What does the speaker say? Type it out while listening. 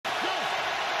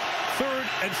3rd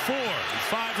and 4.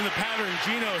 5 in the pattern.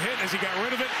 Gino hit as he got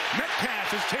rid of it.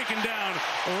 Metcalf is taken down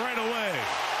right away.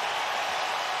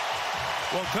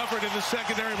 Well covered in the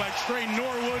secondary by Tre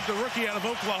Norwood, the rookie out of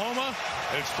Oklahoma.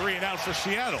 It's 3 and out for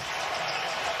Seattle.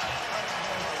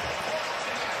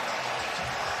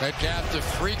 Metcalf, the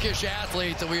freakish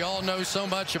athlete that we all know so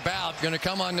much about, going to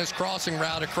come on this crossing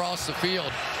route across the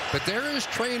field. But there is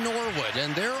Tre Norwood,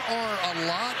 and there are a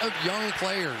lot of young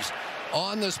players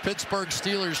on this Pittsburgh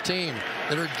Steelers team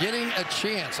that are getting a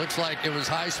chance. Looks like it was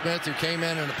Highsmith who came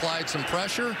in and applied some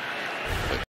pressure.